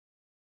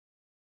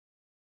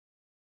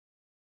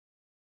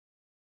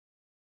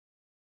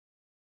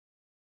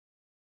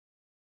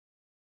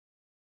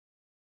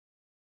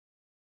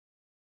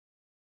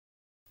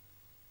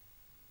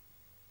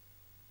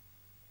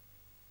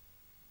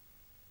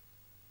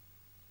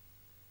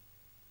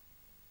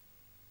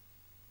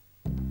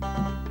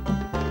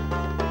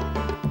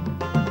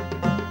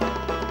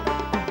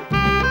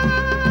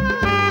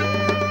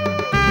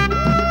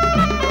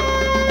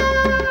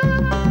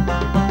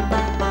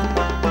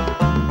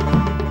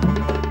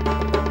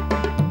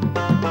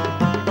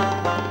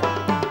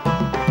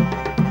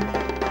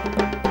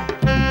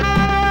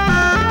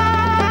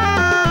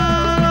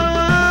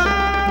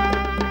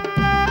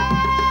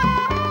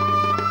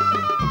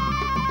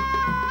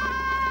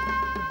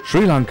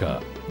Sri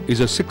Lanka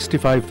is a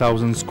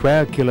 65,000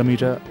 square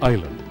kilometer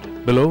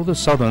island below the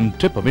southern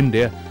tip of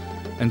India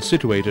and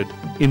situated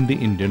in the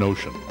Indian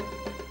Ocean.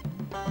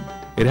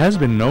 It has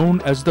been known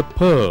as the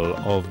Pearl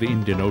of the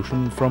Indian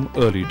Ocean from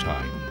early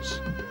times.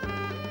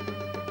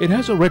 It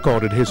has a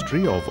recorded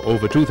history of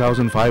over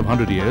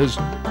 2,500 years,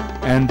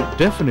 and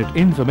definite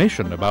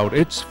information about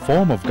its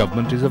form of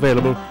government is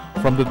available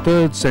from the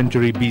 3rd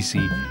century BC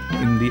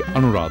in the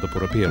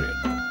Anuradhapura period.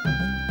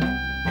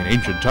 In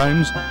ancient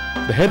times,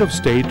 the head of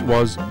state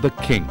was the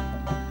king,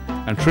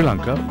 and Sri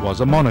Lanka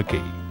was a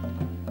monarchy.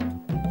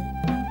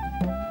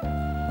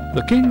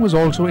 The king was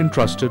also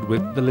entrusted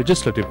with the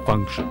legislative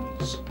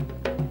functions.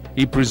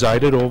 He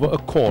presided over a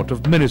court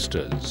of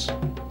ministers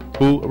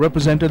who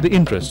represented the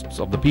interests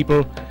of the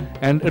people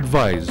and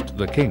advised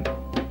the king.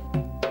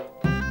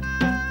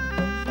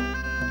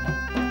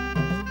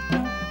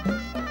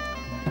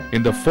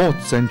 In the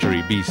 4th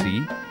century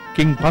BC,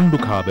 King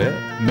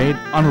Pandukhabe made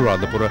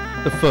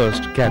Anuradhapura the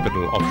first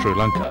capital of Sri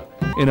Lanka,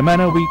 in a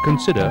manner we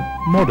consider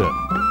modern.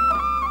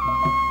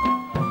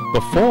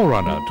 The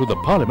forerunner to the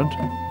Parliament,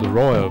 the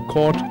royal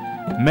court,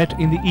 met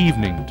in the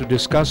evening to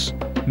discuss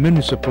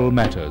municipal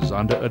matters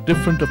under a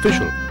different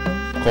official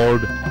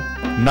called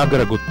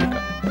Nagaraguttika.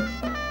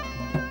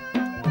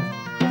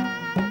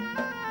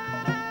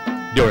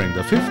 During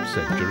the 5th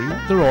century,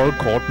 the royal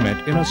court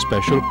met in a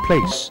special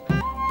place,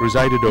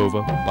 presided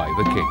over by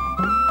the king.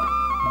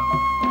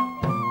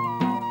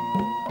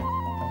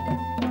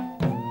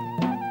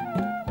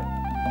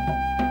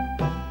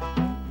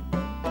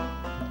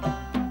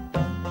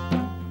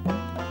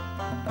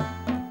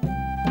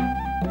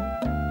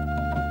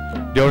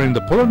 During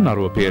the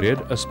Polonnaruwa period,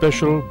 a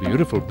special,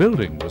 beautiful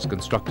building was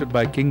constructed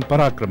by King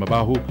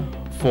Parakramabahu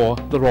for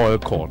the royal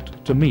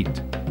court to meet.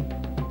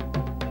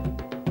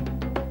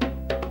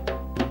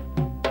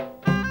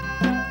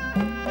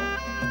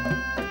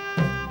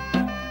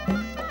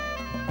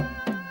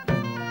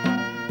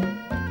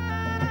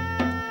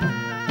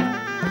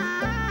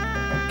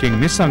 King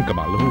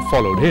Nisankamalla, who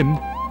followed him,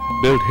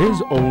 built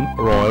his own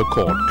royal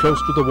court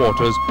close to the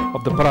waters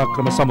of the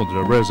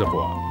Parakramasamudra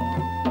reservoir.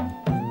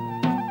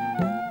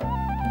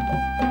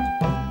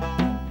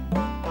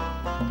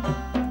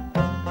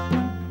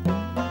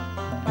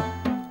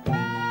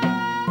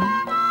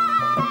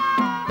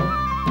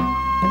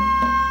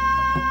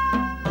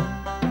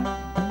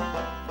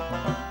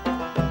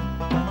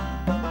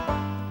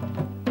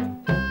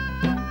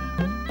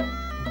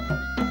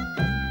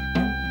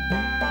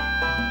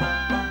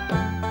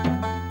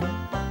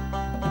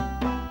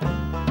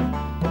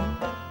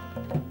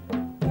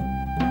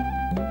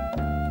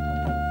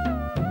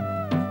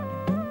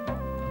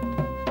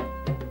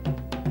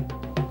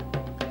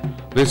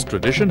 This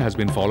tradition has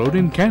been followed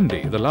in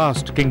Kandy, the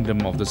last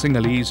kingdom of the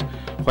Sinhalese,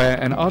 where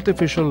an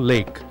artificial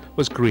lake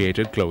was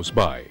created close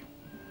by.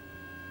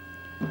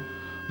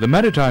 The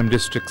maritime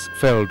districts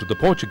fell to the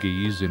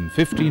Portuguese in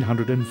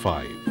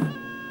 1505.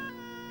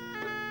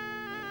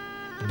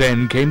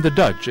 Then came the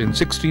Dutch in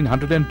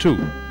 1602.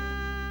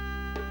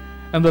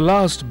 And the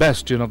last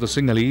bastion of the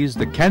Sinhalese,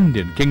 the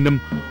Kandyan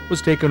kingdom,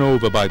 was taken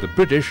over by the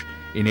British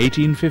in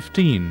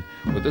 1815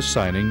 with the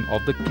signing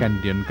of the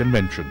Kandyan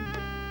Convention.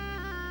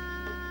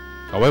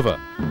 However,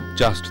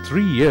 just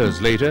 3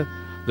 years later,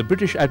 the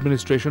British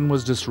administration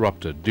was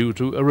disrupted due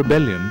to a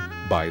rebellion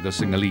by the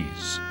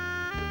Sinhalese.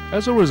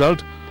 As a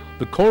result,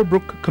 the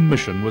Colebrook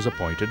Commission was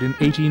appointed in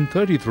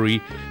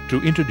 1833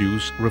 to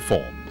introduce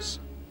reforms.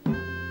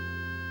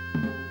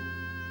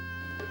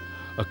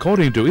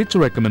 According to its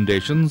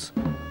recommendations,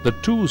 the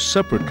 2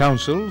 separate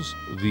councils,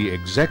 the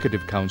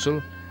Executive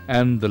Council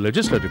and the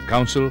Legislative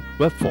Council,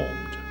 were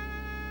formed.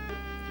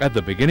 At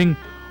the beginning,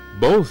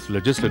 both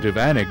Legislative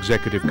and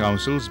Executive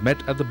Councils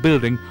met at the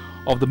building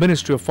of the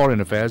Ministry of Foreign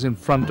Affairs in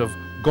front of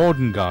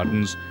Gordon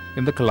Gardens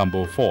in the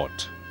Colombo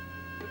Fort.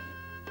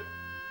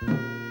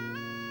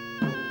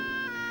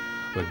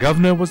 The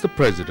Governor was the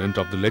President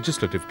of the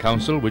Legislative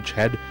Council, which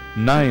had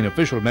 9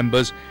 official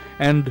members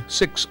and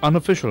 6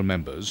 unofficial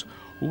members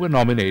who were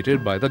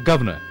nominated by the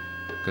Governor,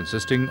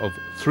 consisting of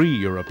 3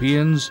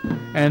 Europeans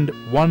and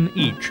 1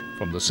 each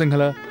from the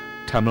Sinhala,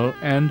 Tamil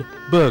and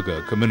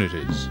Burgher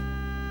communities.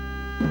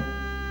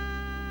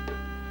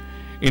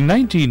 In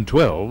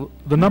 1912,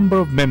 the number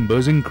of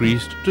members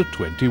increased to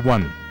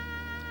 21.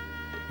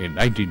 In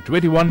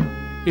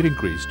 1921, it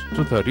increased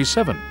to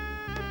 37.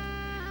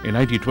 In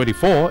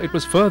 1924, it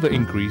was further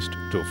increased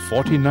to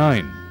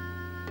 49.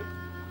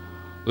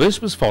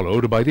 This was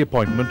followed by the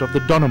appointment of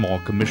the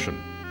Donoughmore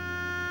Commission.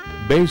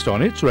 Based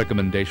on its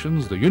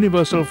recommendations, the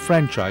universal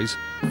franchise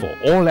for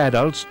all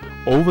adults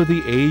over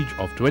the age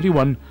of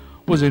 21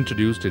 was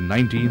introduced in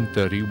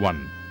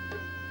 1931.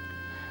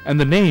 And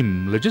the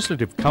name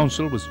Legislative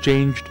Council was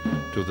changed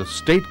to the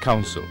State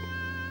Council,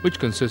 which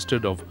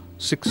consisted of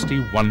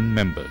 61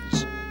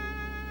 members.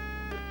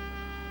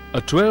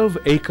 A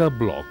 12-acre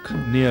block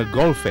near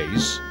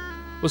Golface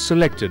was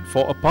selected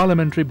for a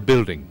parliamentary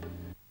building,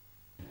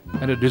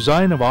 and a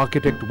design of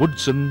architect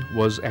Woodson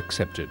was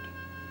accepted.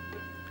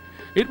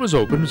 It was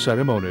opened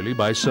ceremonially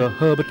by Sir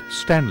Herbert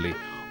Stanley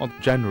on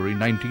January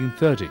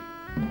 1930.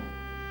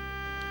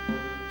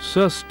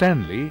 Sir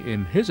Stanley,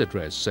 in his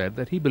address, said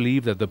that he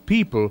believed that the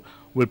people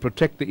will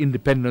protect the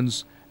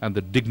independence and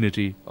the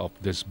dignity of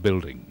this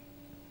building.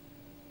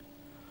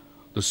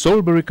 The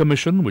Soulbury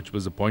Commission, which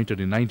was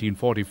appointed in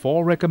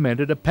 1944,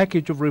 recommended a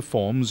package of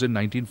reforms in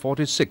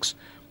 1946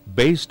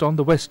 based on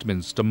the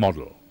Westminster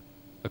model.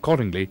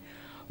 Accordingly,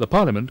 the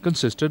Parliament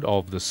consisted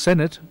of the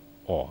Senate,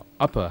 or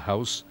Upper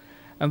House,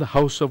 and the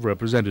House of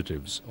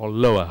Representatives, or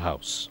Lower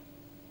House.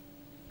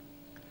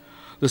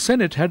 The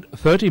Senate had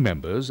 30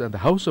 members and the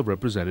House of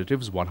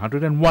Representatives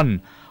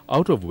 101,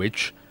 out of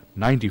which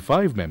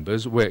 95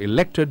 members were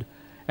elected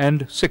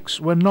and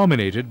 6 were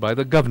nominated by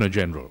the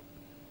Governor-General.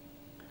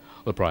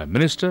 The Prime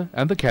Minister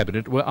and the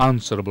Cabinet were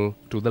answerable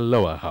to the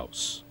Lower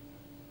House.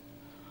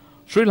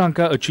 Sri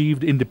Lanka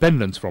achieved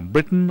independence from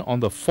Britain on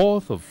the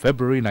 4th of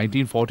February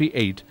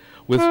 1948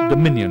 with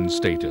Dominion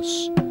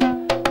status.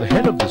 The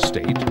head of the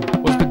state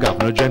was the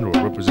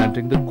Governor-General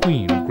representing the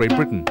Queen of Great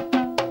Britain.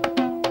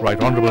 Right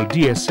Honourable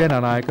D.S.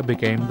 Senanayake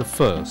became the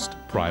first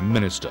Prime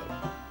Minister.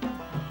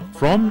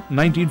 From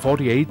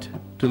 1948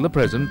 till the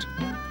present,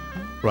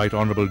 Right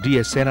Honourable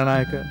D.S.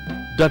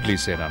 Senanayake, Dudley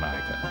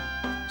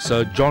Senanayake,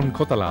 Sir John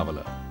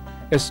Kotalavala,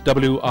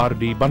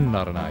 S.W.R.D.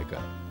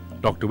 Bandaranayake,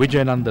 Dr.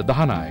 Vijayananda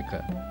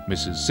Dahanayake,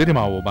 Mrs.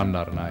 Sirimavu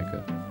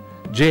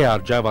Bandaranayake, J.R.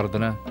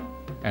 Jayawardena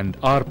and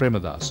R.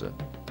 Premadasa,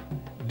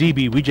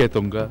 D.B.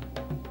 Wijayatunga,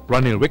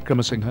 Ranil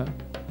Wickramasinghe,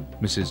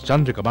 Mrs.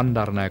 Chandrika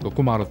Bandaranayake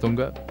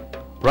Kumaratunga,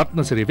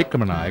 Ratnasiri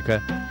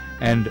Wickramanayake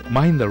and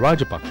Mahinda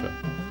Rajapaksa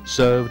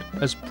served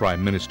as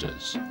Prime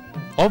Ministers.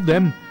 Of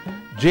them,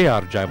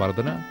 J.R.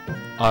 Jayawardena,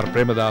 R.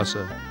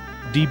 Premadasa,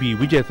 D.B.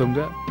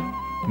 Wijayatunga,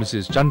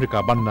 Mrs.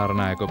 Chandrika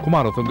Bandaranayake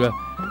Kumaratunga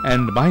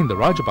and Mahinda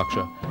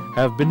Rajapaksa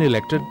have been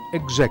elected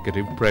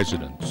executive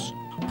presidents.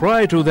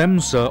 Prior to them,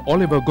 Sir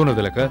Oliver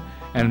Gunadilaka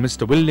and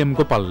Mr. William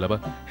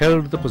Gopallava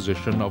held the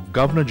position of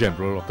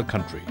Governor-General of the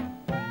country.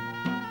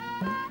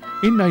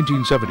 In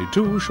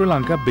 1972, Sri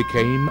Lanka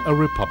became a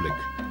republic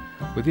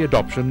with the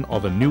adoption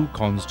of a new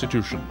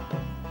constitution.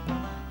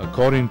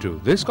 According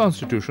to this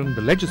constitution,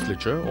 the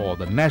legislature, or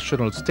the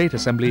National State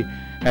Assembly,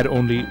 had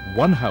only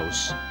one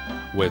house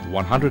with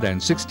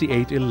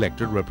 168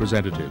 elected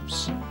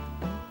representatives.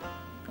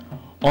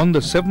 On the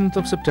 7th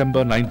of September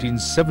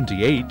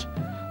 1978,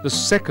 the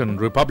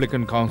second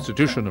Republican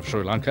Constitution of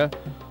Sri Lanka,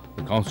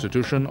 the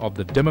Constitution of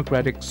the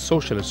Democratic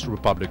Socialist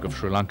Republic of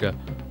Sri Lanka,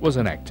 was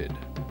enacted.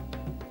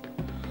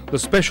 The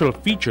special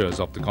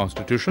features of the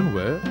Constitution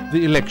were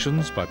the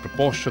elections by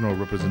proportional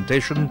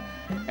representation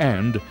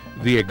and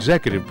the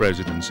executive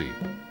presidency.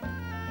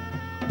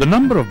 The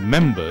number of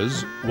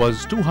members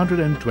was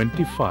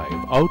 225,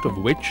 out of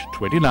which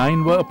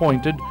 29 were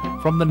appointed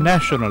from the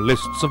national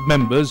lists of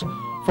members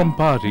from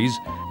parties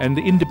and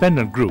the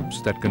independent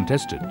groups that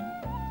contested.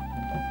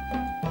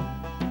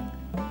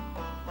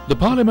 The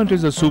Parliament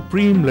is the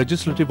supreme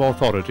legislative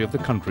authority of the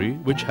country,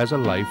 which has a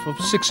life of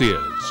 6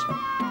 years.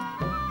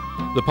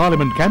 The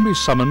Parliament can be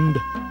summoned,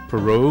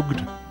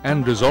 prorogued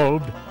and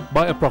dissolved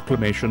by a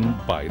proclamation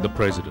by the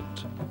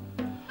President.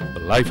 The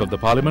life of the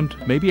Parliament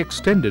may be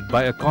extended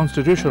by a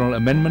constitutional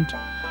amendment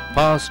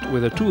passed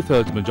with a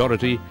 2/3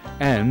 majority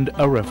and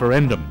a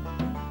referendum.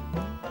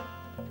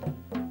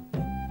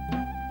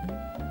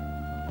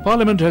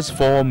 Parliament has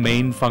 4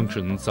 main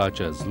functions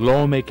such as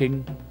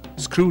lawmaking,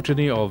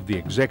 scrutiny of the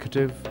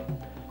executive,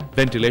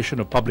 ventilation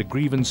of public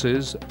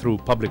grievances through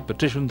public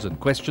petitions and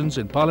questions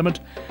in Parliament,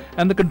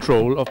 and the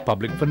control of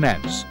public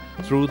finance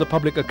through the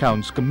Public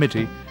Accounts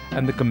Committee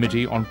and the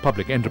Committee on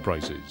Public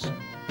Enterprises.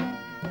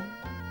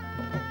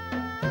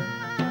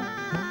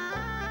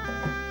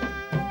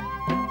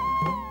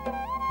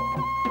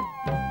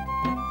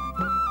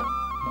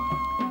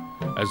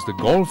 As the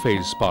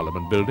Galle-Face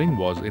Parliament building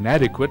was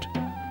inadequate,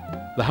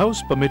 the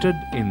House permitted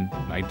in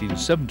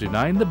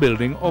 1979 the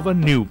building of a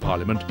new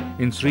Parliament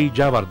in Sri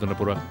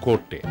Jayawardenapura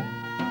Kotte.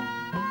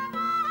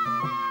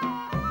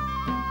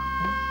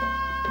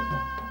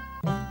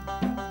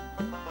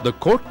 The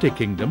Kotte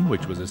Kingdom,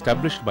 which was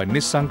established by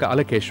Nissanka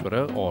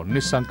Alakeshwara or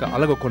Nissanka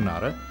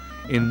Alagokonnara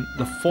in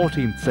the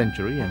 14th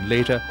century, and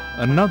later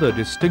another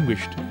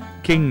distinguished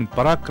King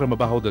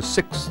Parakramabahu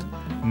VI,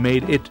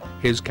 made it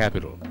his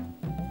capital.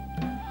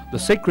 The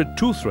sacred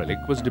tooth relic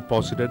was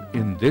deposited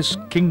in this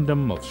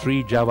kingdom of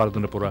Sri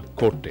Jayawardenapura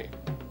Kotte.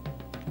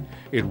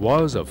 It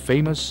was a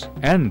famous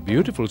and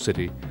beautiful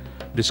city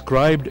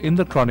described in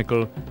the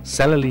chronicle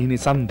Salalihini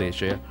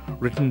Sandesha,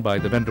 written by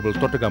the Venerable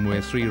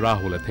Tottagamuwe Sri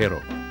Rahula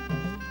Thero.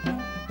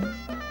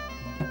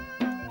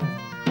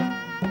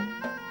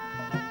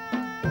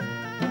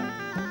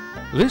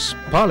 This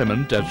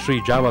Parliament at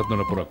Sri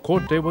Jayawardenapura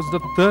Kotte was the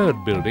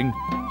 3rd building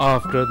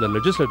after the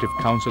Legislative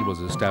Council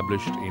was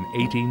established in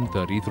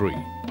 1833.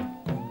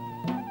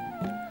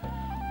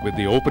 With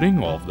the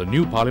opening of the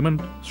new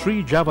Parliament,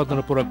 Sri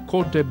Jayawardenapura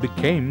Kotte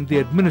became the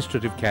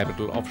administrative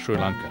capital of Sri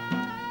Lanka.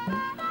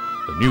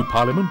 The new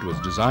Parliament was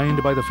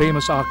designed by the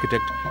famous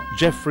architect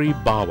Geoffrey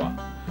Bawa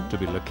to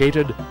be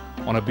located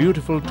on a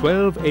beautiful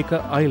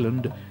 12-acre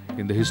island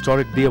in the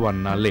historic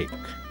Devanna Lake,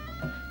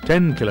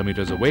 10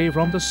 kilometers away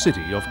from the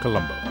city of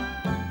Colombo.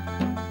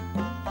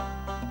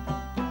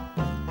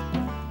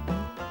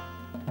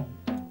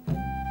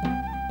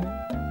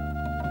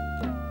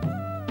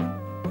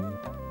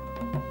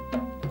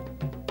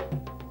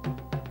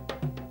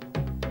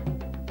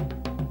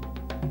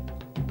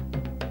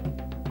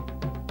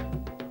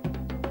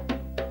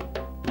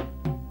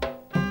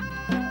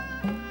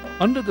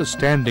 Under the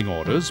standing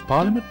orders,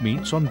 Parliament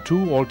meets on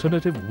 2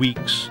 alternative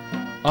weeks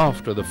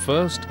after the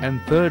first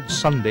and third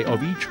Sunday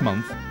of each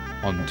month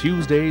on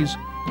Tuesdays,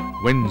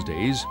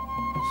 Wednesdays,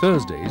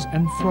 Thursdays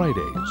and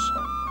Fridays.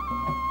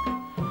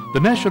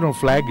 The national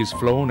flag is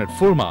flown at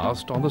full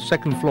mast on the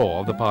second floor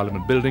of the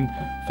Parliament building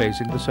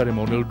facing the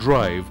ceremonial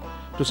drive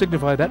to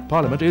signify that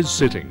Parliament is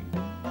sitting.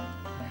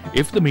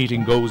 If the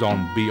meeting goes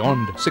on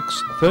beyond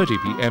 6:30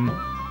 p.m,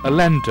 a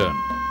lantern,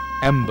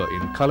 amber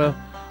in colour,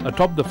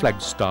 atop the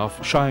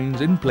flagstaff shines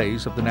in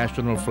place of the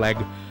national flag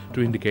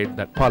to indicate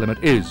that Parliament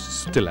is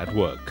still at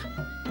work.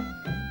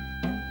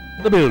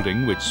 The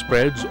building, which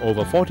spreads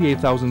over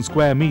 48,000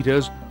 square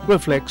metres,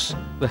 reflects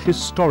the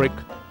historic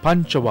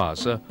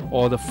Panchavasa,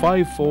 or the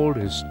fivefold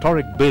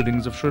historic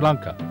buildings of Sri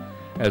Lanka,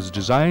 as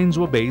designs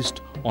were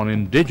based on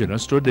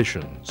indigenous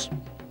traditions.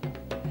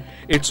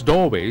 Its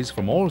doorways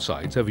from all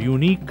sides have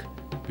unique,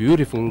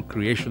 beautiful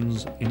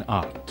creations in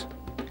art.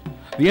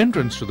 The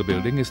entrance to the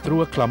building is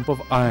through a clump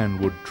of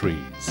ironwood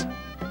trees.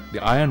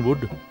 The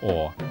ironwood,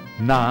 or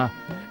Na,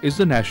 is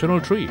the national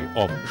tree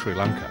of Sri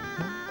Lanka.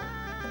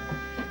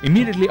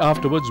 Immediately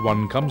afterwards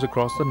one comes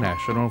across the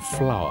national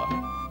flower,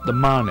 the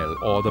Marnel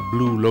or the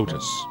blue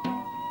lotus.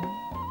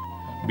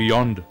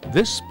 Beyond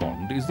this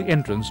pond is the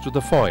entrance to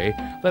the foyer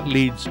that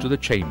leads to the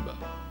chamber.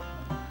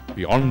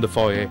 Beyond the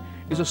foyer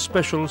is a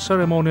special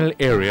ceremonial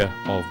area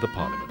of the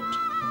Parliament.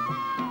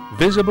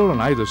 Visible on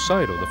either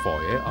side of the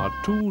foyer are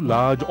 2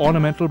 large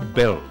ornamental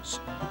bells,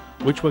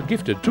 which were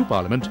gifted to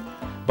Parliament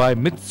by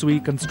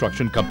Mitsui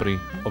Construction Company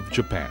of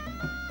Japan.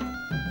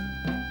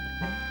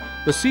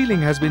 The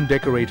ceiling has been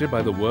decorated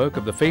by the work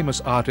of the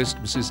famous artist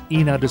Mrs.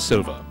 Ina de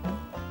Silva.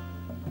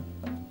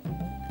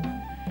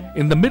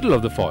 In the middle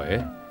of the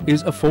foyer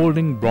is a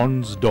folding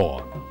bronze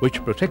door,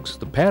 which protects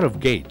the pair of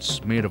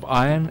gates made of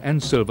iron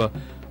and silver,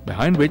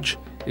 behind which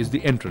is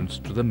the entrance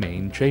to the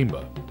main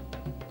chamber.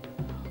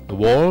 The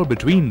wall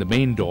between the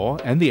main door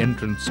and the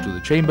entrance to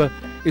the chamber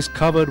is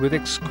covered with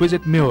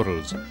exquisite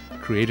murals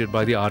created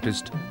by the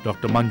artist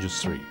Dr.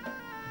 Manjusri.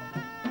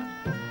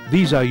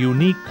 These are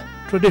unique,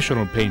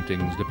 traditional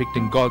paintings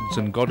depicting gods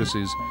and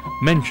goddesses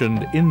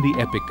mentioned in the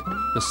epic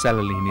The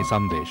Salalini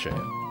Sandesha.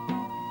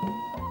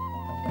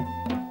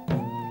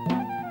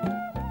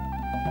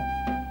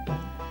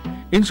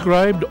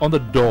 Inscribed on the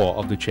door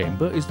of the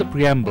chamber is the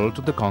preamble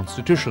to the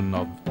Constitution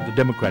of the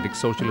Democratic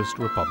Socialist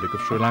Republic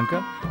of Sri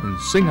Lanka in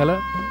Sinhala,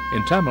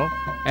 in Tamil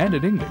and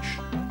in English.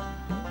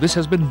 This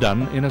has been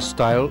done in a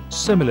style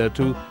similar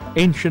to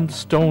ancient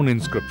stone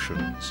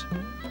inscriptions.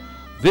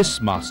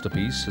 This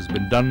masterpiece has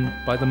been done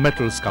by the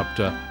metal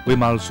sculptor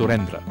Vimal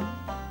Surendra.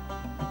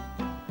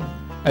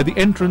 At the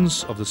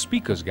entrance of the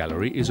Speaker's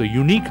Gallery is a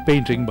unique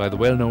painting by the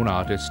well-known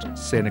artist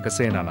Senaka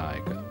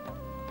Senanayaka.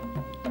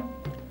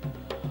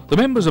 The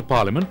members of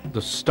Parliament,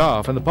 the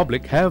staff and the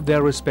public have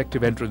their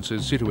respective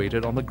entrances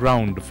situated on the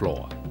ground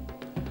floor.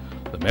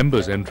 The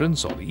members'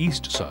 entrance on the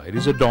east side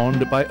is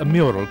adorned by a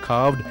mural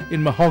carved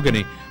in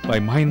mahogany by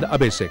Mahinda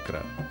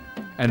Abesekara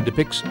and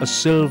depicts a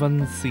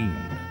sylvan theme.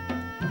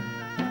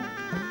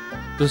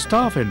 The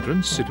staff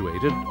entrance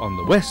situated on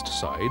the west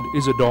side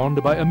is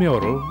adorned by a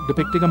mural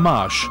depicting a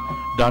marsh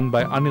done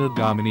by Anil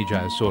Gamini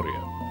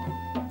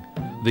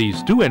Jayasurya.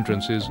 These 2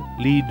 entrances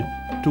lead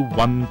to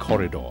one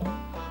corridor,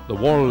 the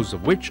walls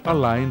of which are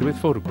lined with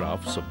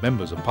photographs of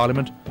members of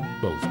Parliament,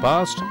 both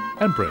past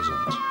and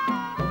present.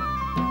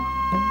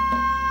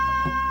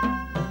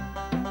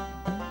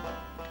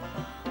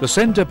 The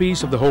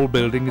centrepiece of the whole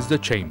building is the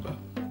chamber.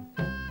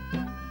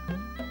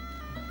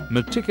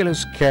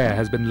 Meticulous care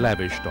has been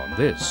lavished on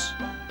this.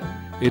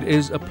 It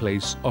is a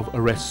place of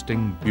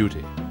arresting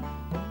beauty.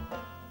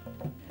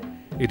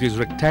 It is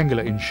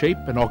rectangular in shape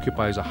and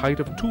occupies a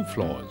height of 2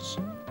 floors.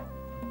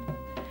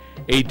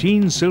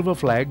 18 silver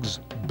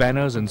flags,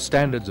 banners and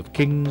standards of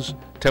kings,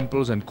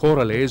 temples and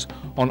corales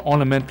on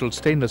ornamental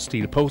stainless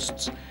steel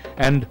posts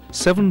and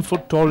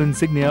 7-foot-tall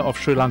insignia of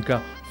Sri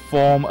Lanka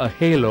form a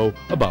halo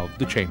above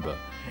the chamber,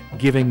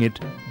 giving it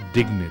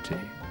dignity.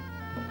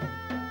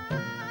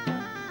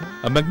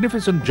 A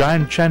magnificent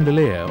giant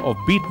chandelier of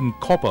beaten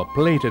copper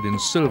plated in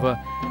silver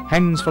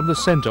hangs from the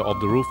center of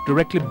the roof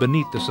directly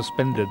beneath the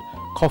suspended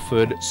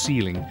coffered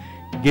ceiling,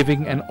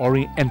 giving an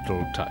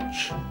oriental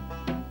touch.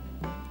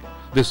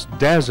 This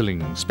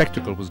dazzling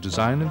spectacle was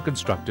designed and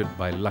constructed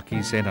by Lucky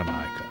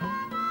Senanayaka.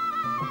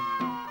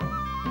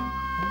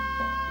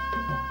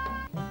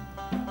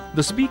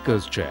 The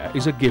Speaker's chair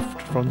is a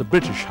gift from the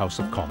British House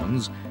of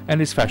Commons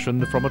and is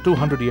fashioned from a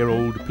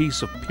 200-year-old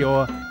piece of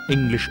pure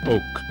English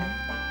oak.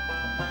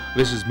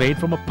 This is made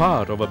from a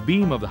part of a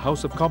beam of the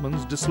House of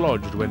Commons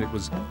dislodged when it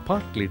was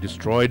partly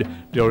destroyed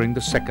during the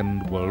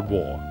Second World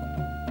War.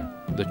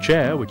 The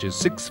chair, which is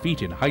 6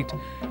 feet in height,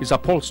 is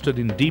upholstered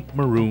in deep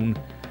maroon,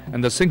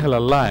 and the Sinhala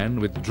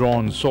lion with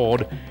drawn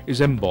sword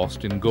is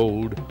embossed in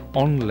gold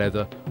on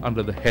leather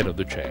under the head of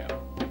the chair.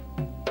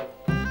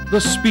 The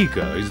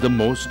Speaker is the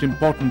most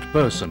important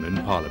person in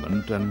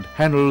Parliament and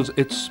handles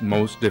its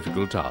most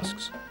difficult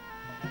tasks.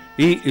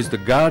 He is the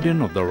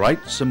guardian of the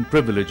rights and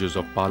privileges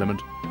of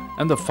Parliament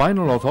and the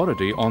final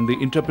authority on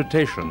the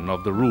interpretation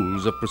of the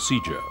rules of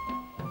procedure.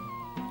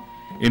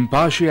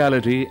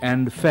 Impartiality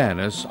and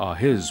fairness are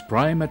his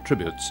prime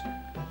attributes,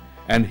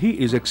 and he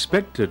is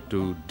expected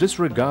to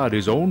disregard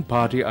his own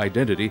party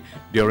identity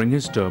during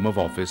his term of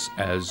office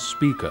as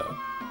Speaker.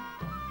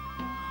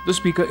 The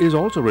Speaker is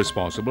also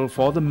responsible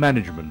for the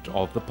management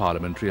of the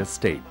parliamentary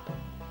estate.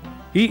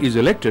 He is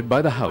elected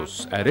by the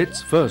House at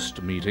its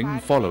first meeting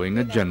following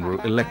a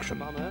general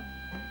election.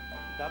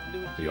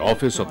 The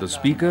office of the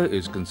Speaker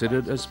is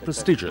considered as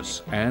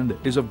prestigious and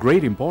is of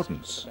great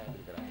importance.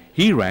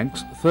 He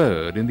ranks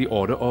third in the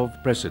order of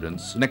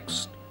precedence,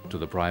 next to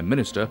the Prime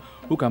Minister,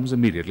 who comes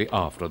immediately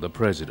after the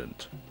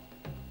President.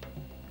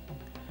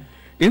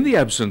 In the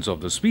absence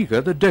of the Speaker,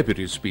 the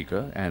Deputy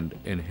Speaker, and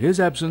in his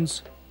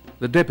absence,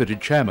 the Deputy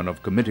Chairman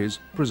of Committees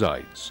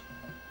presides.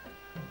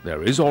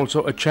 There is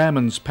also a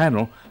Chairman's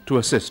panel to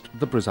assist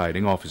the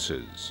presiding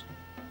officers.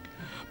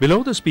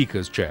 Below the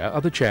Speaker's chair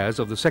are the chairs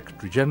of the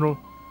Secretary General,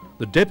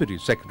 the Deputy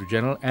Secretary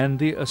General, and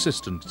the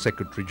Assistant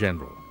Secretary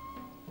General.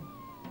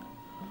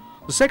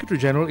 The Secretary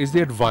General is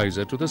the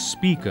advisor to the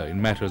Speaker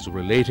in matters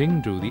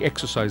relating to the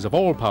exercise of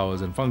all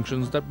powers and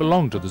functions that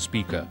belong to the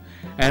Speaker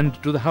and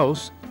to the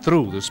House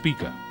through the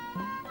Speaker.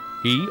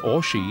 He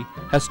or she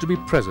has to be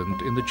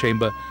present in the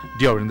chamber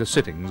during the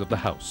sittings of the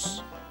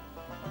House.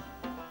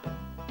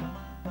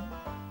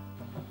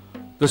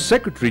 The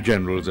Secretary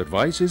General's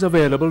advice is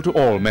available to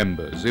all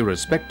members,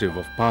 irrespective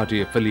of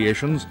party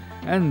affiliations,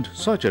 and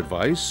such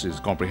advice is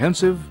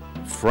comprehensive,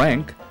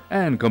 frank,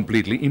 and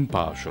completely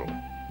impartial.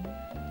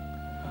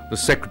 The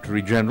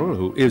Secretary General,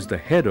 who is the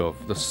head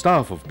of the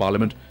staff of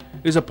Parliament,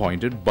 is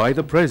appointed by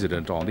the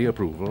President on the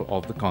approval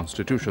of the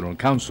Constitutional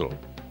Council.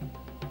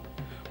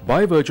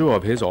 By virtue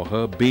of his or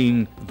her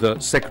being the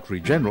Secretary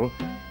General,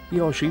 he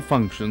or she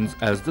functions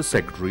as the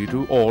Secretary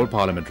to all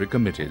parliamentary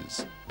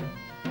committees.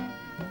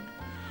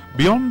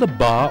 Beyond the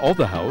bar of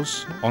the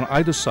House, on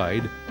either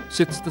side,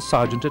 sits the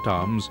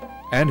Sergeant-at-Arms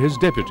and his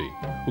deputy,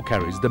 who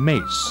carries the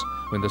mace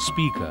when the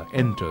Speaker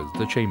enters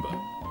the chamber.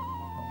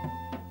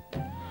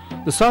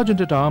 The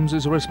Sergeant-at-Arms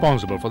is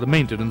responsible for the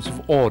maintenance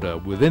of order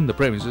within the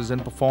premises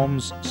and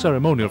performs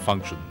ceremonial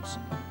functions.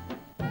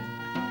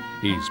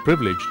 He is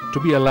privileged to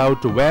be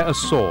allowed to wear a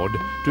sword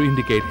to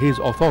indicate his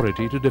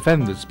authority to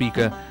defend the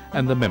Speaker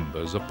and the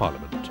members of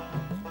Parliament.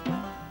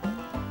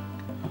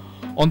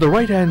 On the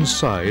right-hand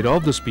side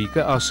of the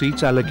Speaker are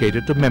seats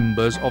allocated to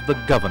members of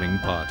the governing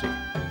party.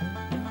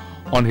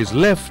 On his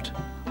left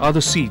are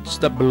the seats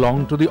that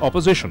belong to the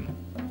opposition.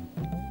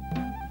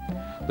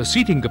 The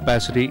seating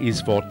capacity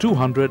is for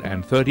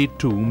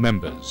 232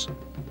 members.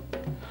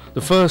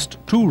 The first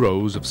two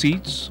rows of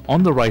seats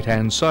on the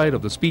right-hand side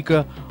of the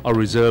Speaker are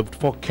reserved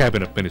for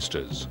cabinet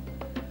ministers.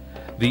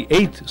 The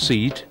eighth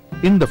seat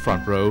in the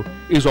front row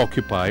is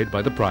occupied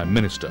by the Prime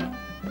Minister.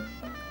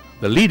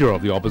 The leader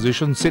of the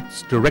opposition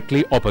sits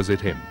directly opposite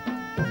him.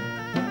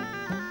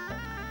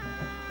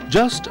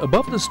 Just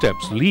above the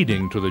steps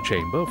leading to the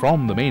chamber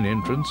from the main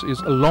entrance is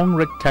a long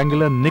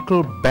rectangular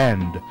nickel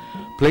band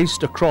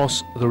placed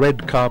across the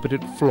red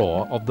carpeted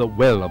floor of the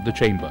well of the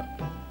chamber.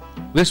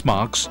 This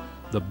marks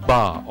the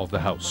bar of the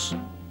House.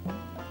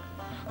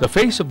 The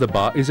face of the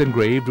bar is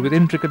engraved with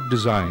intricate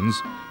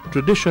designs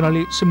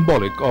traditionally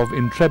symbolic of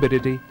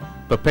intrepidity,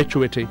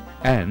 perpetuity,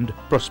 and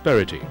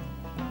prosperity.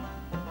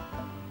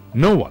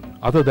 No one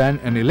other than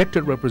an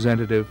elected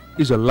representative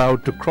is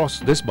allowed to cross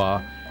this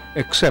bar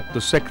except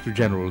the Secretary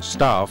General's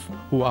staff,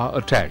 who are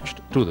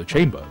attached to the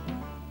chamber.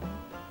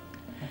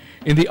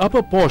 In the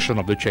upper portion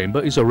of the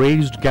chamber is a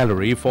raised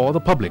gallery for the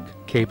public,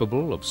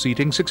 capable of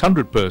seating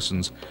 600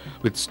 persons,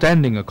 with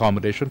standing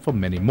accommodation for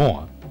many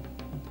more.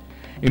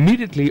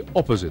 Immediately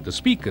opposite the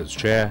Speaker's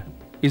chair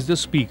is the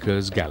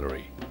Speaker's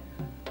gallery.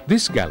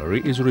 This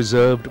gallery is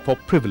reserved for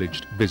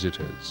privileged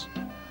visitors.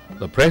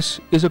 The press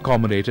is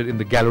accommodated in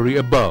the gallery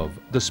above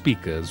the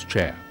Speaker's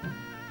chair.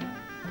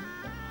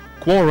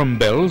 Quorum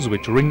bells,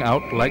 which ring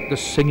out like the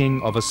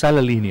singing of a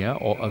salalinia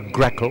or a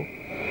grackle,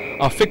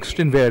 are fixed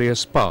in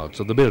various parts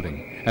of the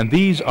building, and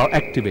these are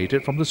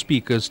activated from the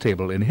Speaker's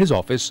table in his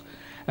office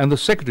and the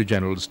Secretary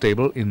General's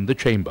table in the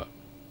chamber.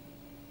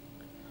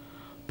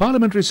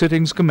 Parliamentary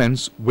sittings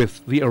commence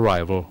with the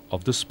arrival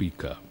of the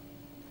Speaker.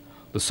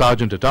 The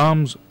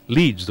Sergeant-at-Arms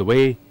leads the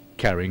way,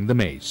 carrying the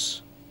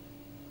mace,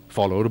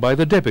 followed by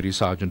the Deputy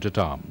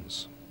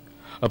Sergeant-at-Arms.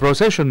 A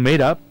procession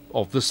made up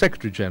of the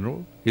Secretary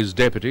General, his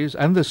deputies,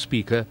 and the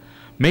Speaker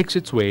makes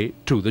its way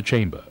to the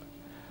chamber.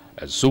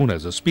 As soon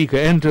as the Speaker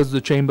enters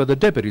the chamber, the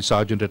Deputy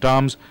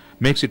Sergeant-at-Arms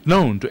makes it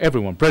known to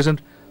everyone present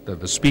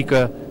that the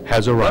Speaker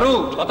has arrived.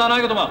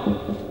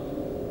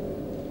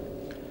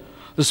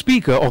 The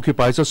Speaker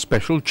occupies a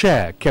special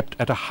chair kept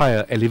at a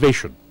higher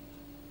elevation.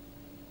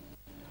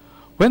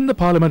 When the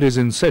Parliament is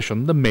in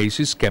session, the mace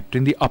is kept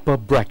in the upper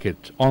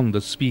bracket on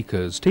the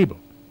Speaker's table.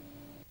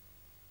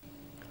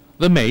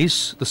 The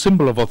mace, the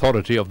symbol of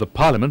authority of the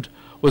Parliament,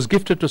 was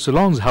gifted to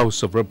Ceylon's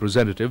House of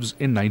Representatives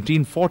in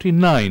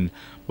 1949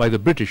 by the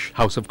British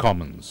House of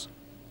Commons.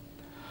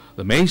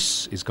 The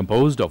mace is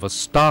composed of a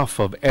staff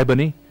of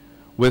ebony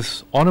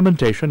with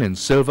ornamentation in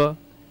silver,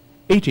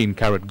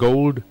 18-karat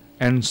gold,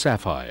 and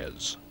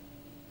sapphires.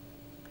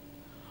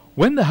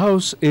 When the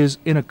House is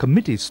in a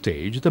committee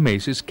stage, the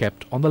mace is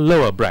kept on the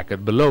lower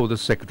bracket below the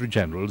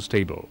Secretary-General's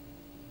table.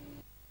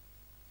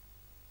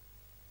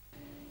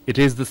 It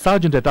is the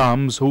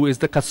Sergeant-at-Arms who is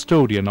the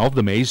custodian of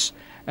the mace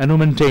and who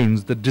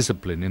maintains the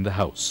discipline in the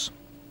House.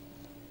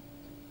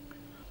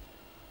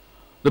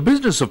 The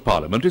business of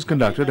Parliament is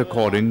conducted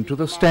according to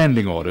the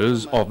standing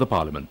orders of the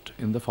Parliament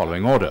in the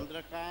following order.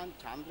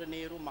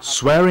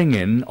 Swearing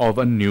in of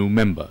a new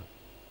member.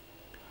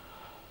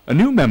 A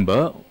new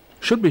member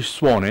should be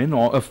sworn in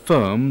or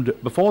affirmed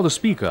before the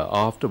Speaker,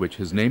 after which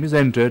his name is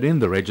entered in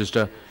the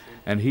register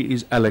and he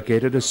is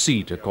allocated a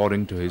seat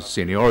according to his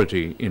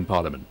seniority in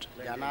Parliament.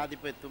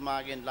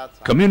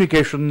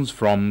 Communications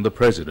from the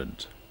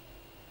President.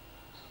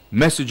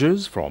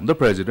 Messages from the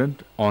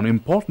President on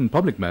important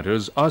public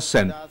matters are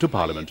sent to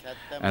Parliament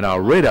and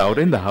are read out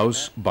in the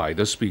House by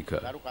the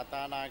Speaker.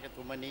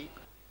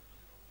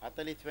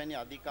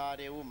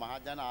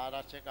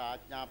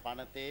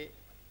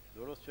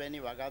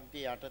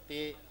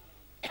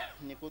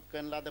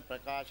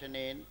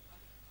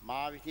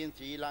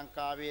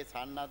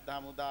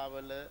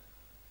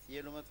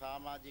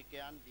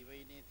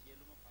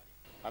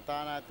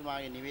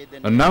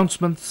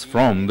 Announcements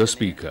from the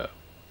Speaker.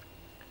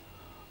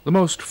 The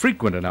most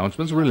frequent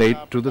announcements relate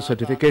to the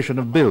certification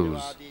of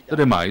bills, the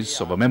demise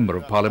of a member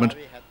of Parliament,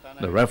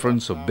 the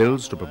reference of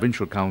bills to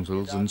provincial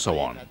councils, and so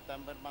on.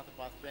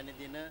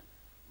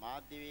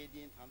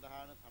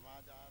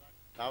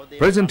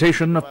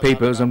 Presentation of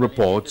papers and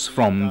reports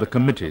from the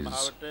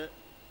committees.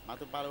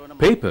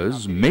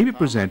 Papers may be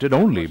presented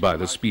only by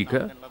the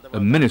Speaker, a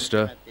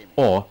Minister,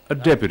 or a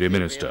Deputy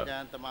Minister.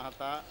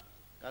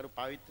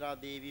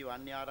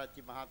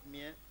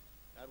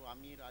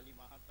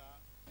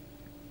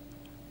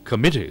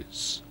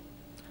 Committees.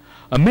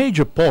 A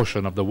major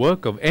portion of the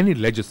work of any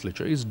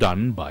legislature is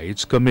done by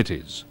its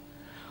committees.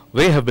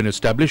 They have been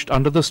established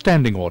under the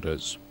standing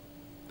orders.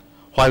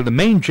 While the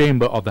main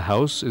chamber of the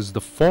House is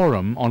the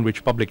forum on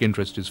which public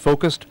interest is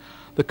focused,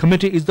 the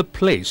committee is the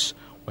place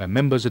where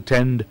members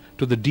attend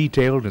to the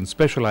detailed and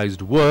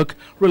specialized work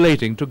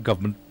relating to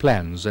government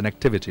plans and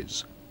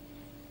activities.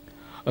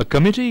 A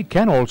committee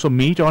can also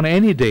meet on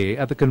any day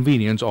at the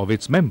convenience of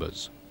its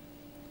members.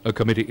 A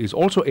committee is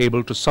also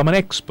able to summon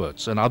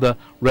experts and other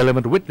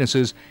relevant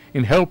witnesses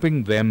in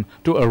helping them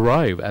to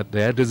arrive at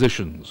their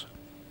decisions.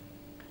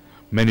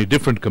 Many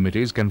different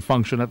committees can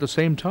function at the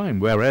same time,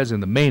 whereas in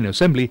the main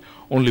assembly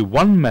only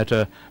one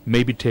matter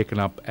may be taken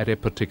up at a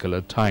particular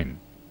time.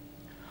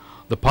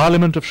 The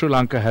Parliament of Sri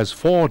Lanka has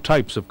 4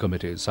 types of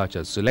committees, such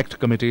as select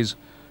committees,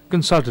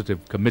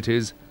 consultative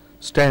committees,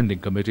 standing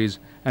committees,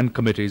 and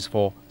committees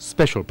for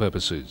special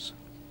purposes.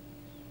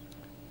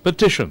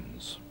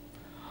 Petitions.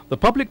 The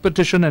public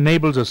petition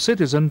enables a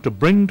citizen to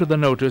bring to the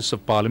notice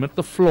of Parliament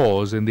the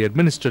flaws in the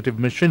administrative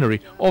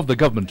machinery of the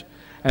government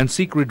and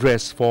seek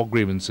redress for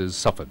grievances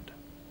suffered.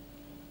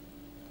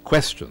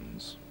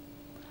 Questions.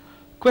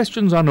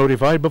 Questions are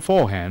notified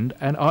beforehand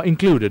and are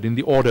included in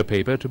the order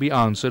paper to be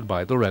answered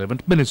by the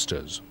relevant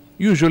ministers.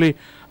 Usually,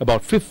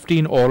 about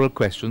 15 oral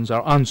questions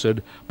are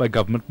answered by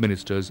government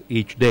ministers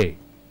each day.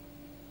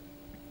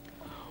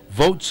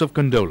 Votes of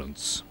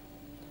condolence.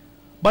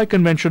 By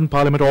convention,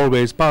 Parliament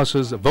always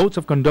passes votes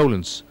of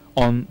condolence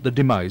on the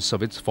demise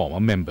of its former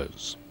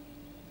members.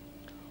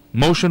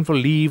 Motion for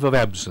leave of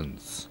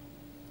absence.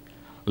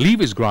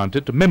 Leave is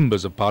granted to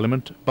members of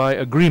Parliament by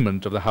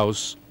agreement of the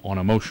House on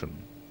a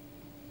motion.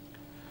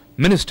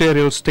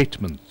 Ministerial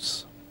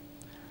statements.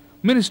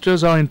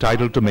 Ministers are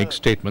entitled to make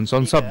statements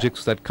on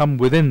subjects that come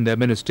within their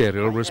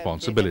ministerial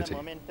responsibility.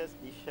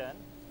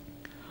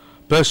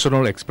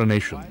 Personal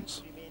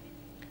explanations.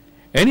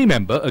 Any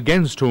member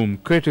against whom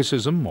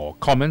criticism or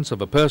comments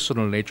of a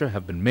personal nature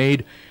have been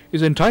made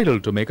is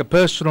entitled to make a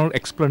personal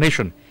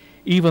explanation,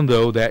 even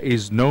though there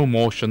is no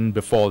motion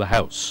before the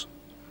House.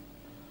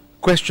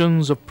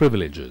 Questions of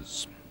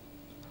privileges.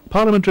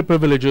 Parliamentary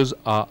privileges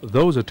are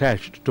those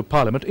attached to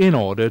Parliament in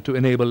order to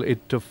enable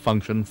it to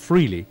function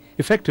freely,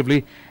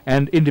 effectively,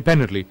 and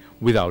independently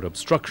without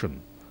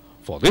obstruction.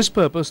 For this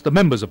purpose, the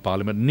members of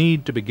Parliament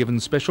need to be given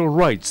special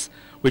rights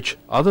which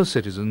other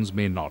citizens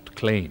may not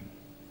claim.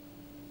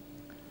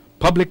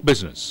 Public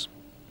business.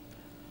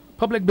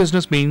 Public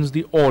business means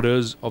the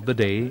orders of the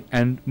day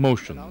and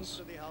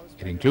motions.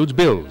 It includes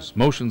bills,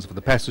 motions for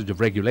the passage of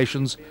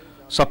regulations,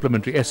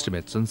 supplementary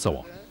estimates, and so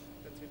on.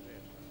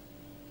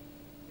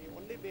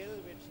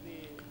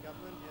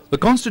 The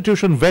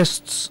Constitution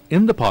vests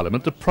in the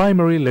Parliament the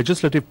primary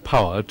legislative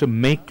power to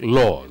make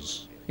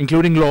laws,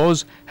 including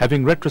laws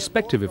having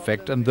retrospective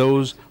effect and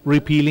those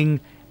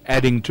repealing,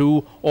 adding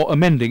to, or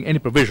amending any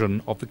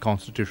provision of the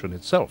Constitution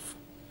itself.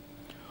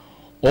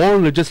 All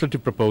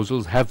legislative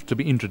proposals have to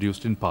be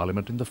introduced in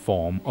Parliament in the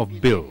form of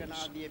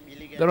bills.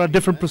 There are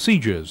different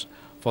procedures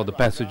for the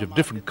passage of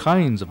different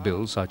kinds of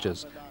bills, such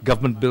as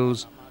government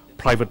bills,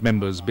 private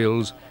members'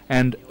 bills,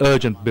 and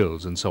urgent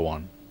bills, and so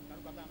on.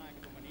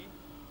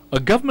 A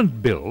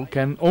government bill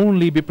can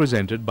only be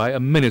presented by a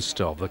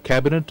minister of the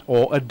cabinet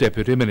or a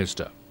deputy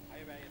minister.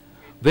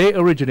 They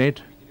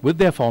originate with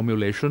their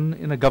formulation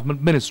in a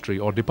government ministry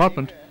or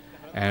department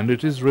and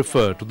it is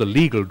referred to the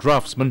legal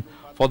draftsman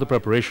for the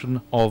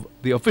preparation of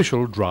the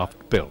official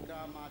draft bill.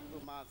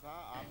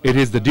 It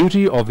is the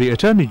duty of the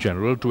Attorney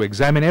General to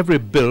examine every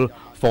bill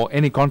for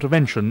any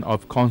contravention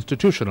of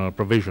constitutional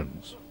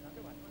provisions.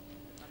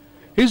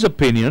 His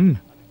opinion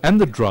and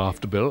the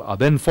draft bill are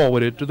then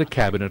forwarded to the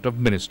Cabinet of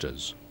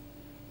Ministers.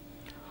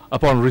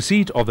 Upon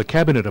receipt of the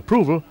Cabinet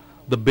approval,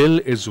 the bill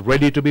is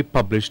ready to be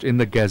published in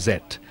the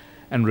Gazette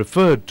and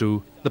referred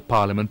to the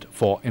Parliament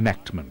for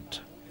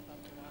enactment.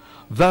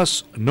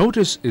 Thus,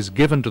 notice is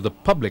given to the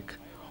public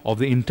of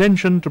the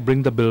intention to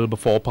bring the bill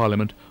before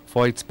Parliament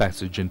for its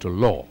passage into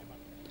law.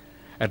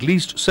 At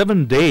least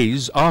 7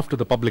 days after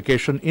the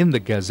publication in the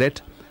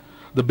Gazette,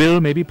 the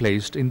bill may be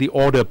placed in the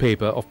order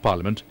paper of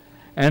Parliament,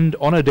 and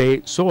on a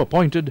day so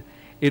appointed,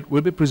 it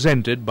will be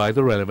presented by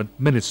the relevant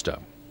minister.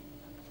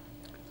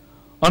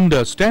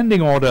 Under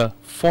Standing Order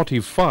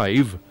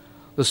 45,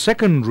 the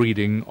second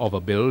reading of a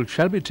bill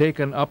shall be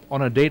taken up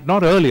on a date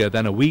not earlier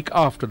than a week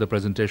after the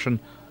presentation.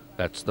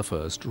 That's the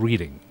first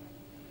reading.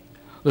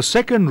 The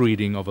second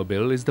reading of a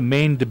bill is the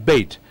main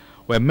debate,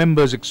 where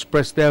members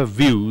express their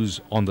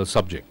views on the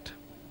subject.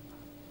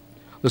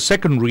 The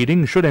second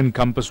reading should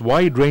encompass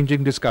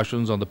wide-ranging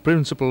discussions on the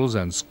principles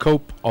and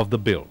scope of the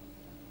bill.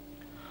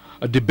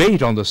 A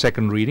debate on the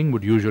second reading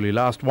would usually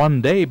last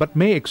 1 day, but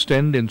may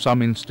extend in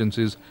some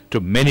instances to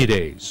many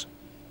days.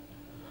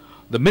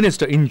 The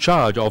minister in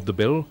charge of the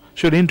bill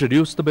should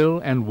introduce the bill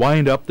and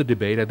wind up the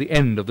debate at the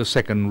end of the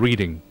second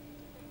reading.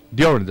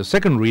 During the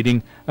second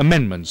reading,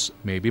 amendments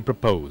may be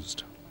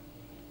proposed.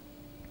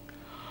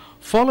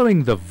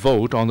 Following the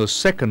vote on the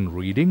second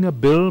reading, a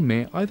bill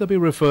may either be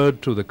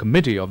referred to the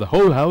committee of the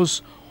whole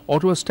House or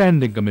to a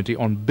standing committee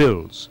on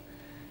bills.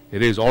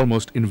 It is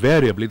almost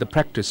invariably the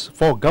practice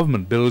for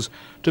government bills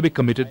to be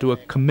committed to a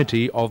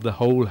committee of the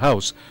whole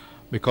House,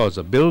 because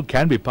a bill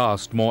can be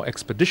passed more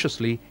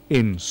expeditiously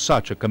in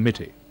such a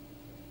committee.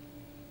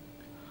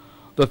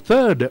 The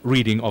third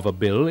reading of a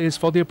bill is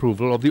for the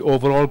approval of the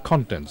overall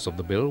contents of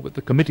the bill, with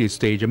the committee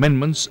stage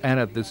amendments, and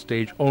at this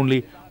stage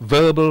only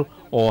verbal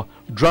or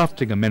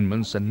drafting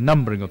amendments and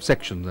numbering of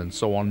sections and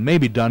so on may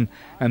be done,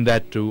 and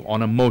that too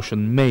on a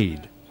motion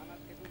made.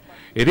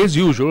 It is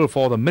usual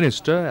for the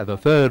minister at the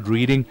third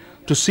reading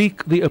to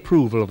seek the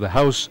approval of the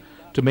House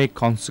to make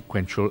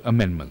consequential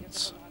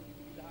amendments.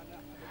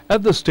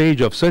 At the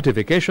stage of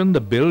certification,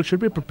 the bill should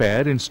be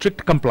prepared in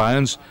strict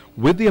compliance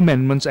with the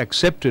amendments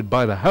accepted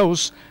by the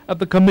House at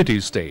the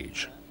committee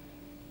stage.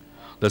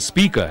 The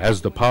Speaker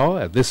has the power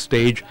at this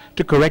stage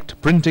to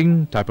correct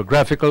printing,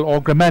 typographical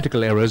or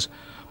grammatical errors,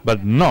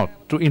 but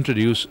not to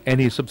introduce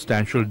any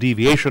substantial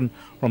deviation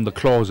from the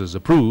clauses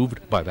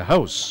approved by the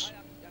House.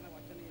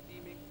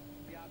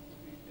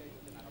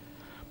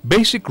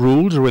 Basic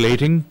rules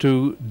relating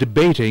to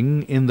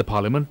debating in the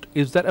Parliament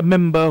is that a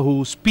member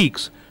who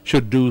speaks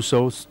should do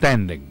so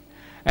standing,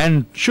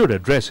 and should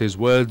address his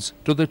words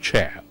to the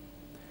chair.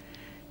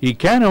 He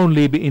can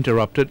only be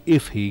interrupted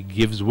if he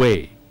gives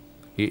way.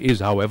 He is,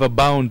 however,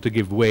 bound to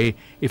give way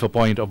if a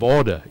point of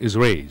order is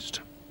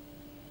raised.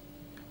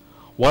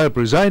 While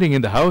presiding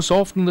in the House,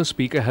 often the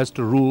Speaker has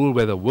to rule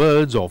whether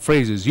words or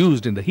phrases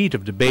used in the heat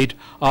of debate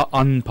are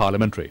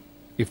unparliamentary.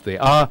 If they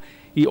are,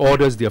 he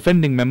orders the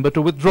offending member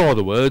to withdraw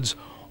the words,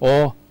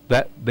 or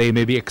that they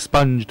may be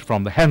expunged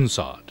from the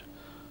Hansard.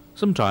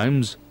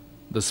 Sometimes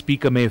the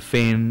Speaker may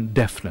feign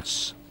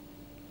deafness.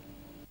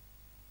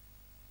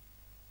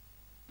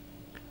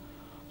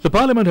 The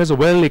Parliament has a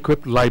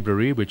well-equipped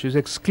library which is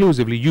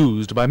exclusively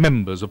used by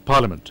members of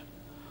Parliament.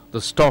 The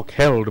stock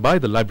held by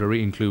the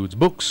library includes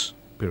books,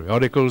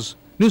 periodicals,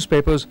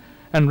 newspapers,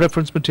 and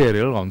reference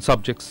material on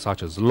subjects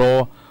such as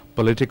law,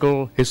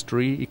 political,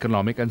 history,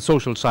 economic, and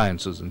social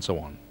sciences, and so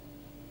on.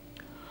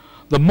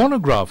 The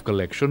monograph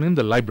collection in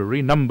the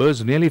library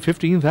numbers nearly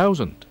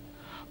 15,000.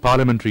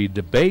 Parliamentary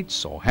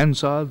debates or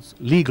Hansards,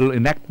 legal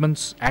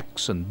enactments,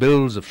 acts and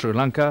bills of Sri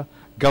Lanka,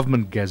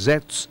 government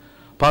gazettes,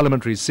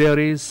 parliamentary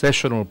series,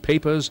 sessional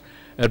papers,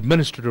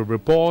 administrative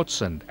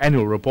reports and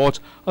annual reports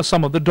are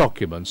some of the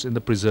documents in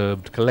the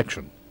preserved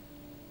collection.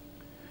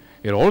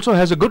 It also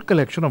has a good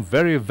collection of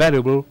very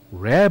valuable,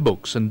 rare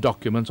books and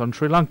documents on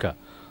Sri Lanka,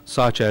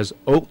 such as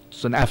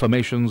oaths and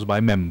affirmations by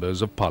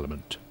members of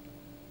Parliament.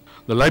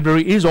 The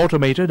library is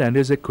automated and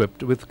is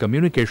equipped with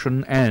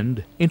communication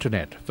and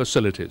internet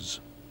facilities.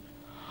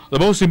 The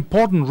most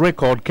important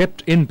record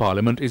kept in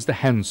Parliament is the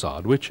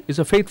Hansard, which is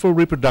a faithful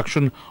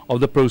reproduction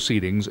of the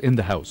proceedings in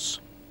the House.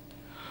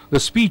 The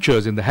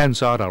speeches in the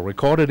Hansard are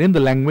recorded in the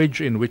language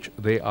in which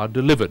they are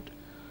delivered.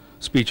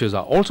 Speeches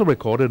are also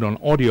recorded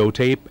on audio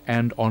tape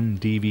and on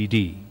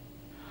DVD.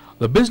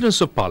 The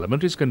business of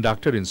Parliament is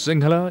conducted in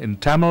Sinhala, in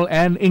Tamil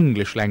and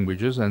English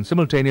languages, and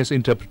simultaneous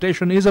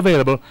interpretation is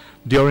available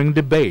during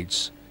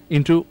debates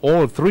into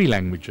all 3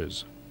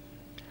 languages.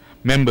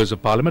 Members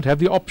of Parliament have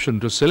the option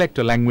to select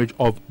a language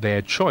of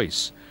their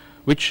choice,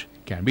 which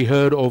can be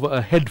heard over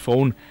a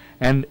headphone,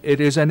 and it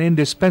is an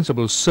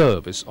indispensable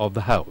service of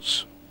the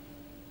House.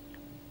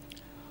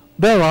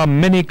 There are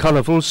many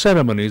colourful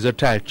ceremonies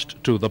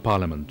attached to the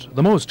Parliament.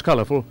 The most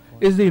colourful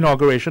is the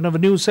inauguration of a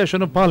new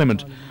session of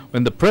Parliament,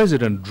 when the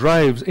President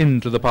drives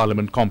into the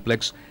Parliament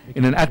complex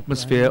in an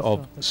atmosphere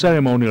of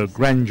ceremonial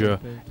grandeur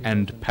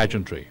and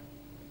pageantry.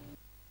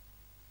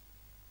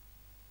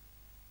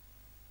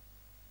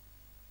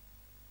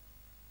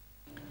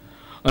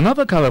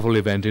 Another colourful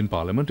event in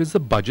Parliament is the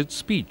budget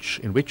speech,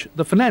 in which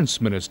the Finance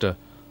Minister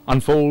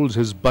unfolds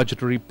his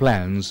budgetary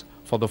plans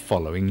for the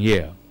following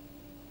year.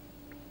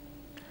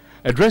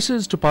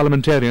 Addresses to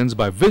parliamentarians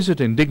by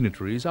visiting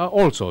dignitaries are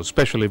also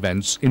special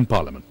events in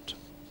Parliament.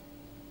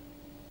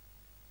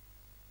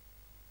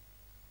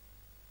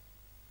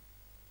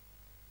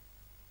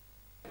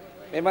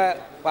 මෙම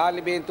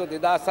පාර්ලිමේන්තුව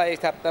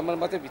 2006 සැප්තැම්බර්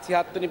මාස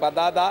 27 වෙනි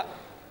බදාදා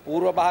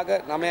පූර්ව භාග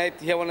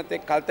 9:30 වන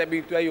තෙක් කල් තැබිය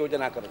යුතුයි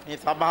යෝජනා කරනවා. මේ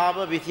සභාව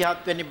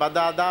 27 වෙනි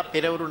බදාදා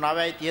පෙරවරු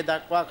 9:30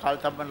 දක්වා කල්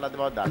තබන ලද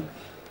බව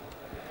දන්වා.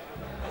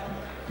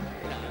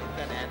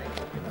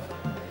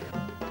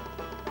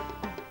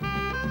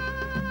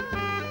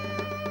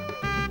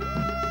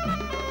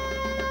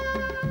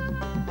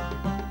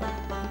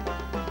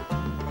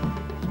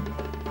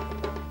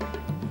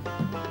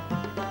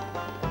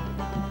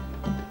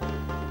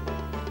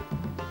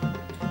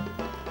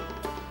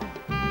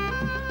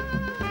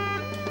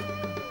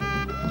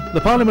 The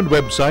Parliament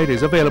website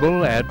is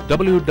available at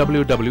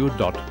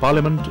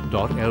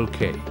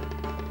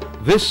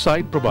www.parliament.lk. This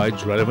site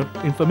provides relevant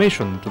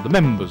information to the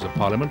members of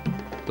Parliament,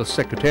 the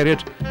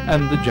Secretariat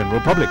and the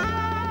general public.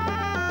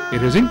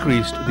 It has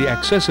increased the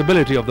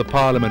accessibility of the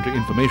parliamentary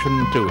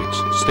information to its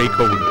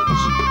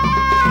stakeholders.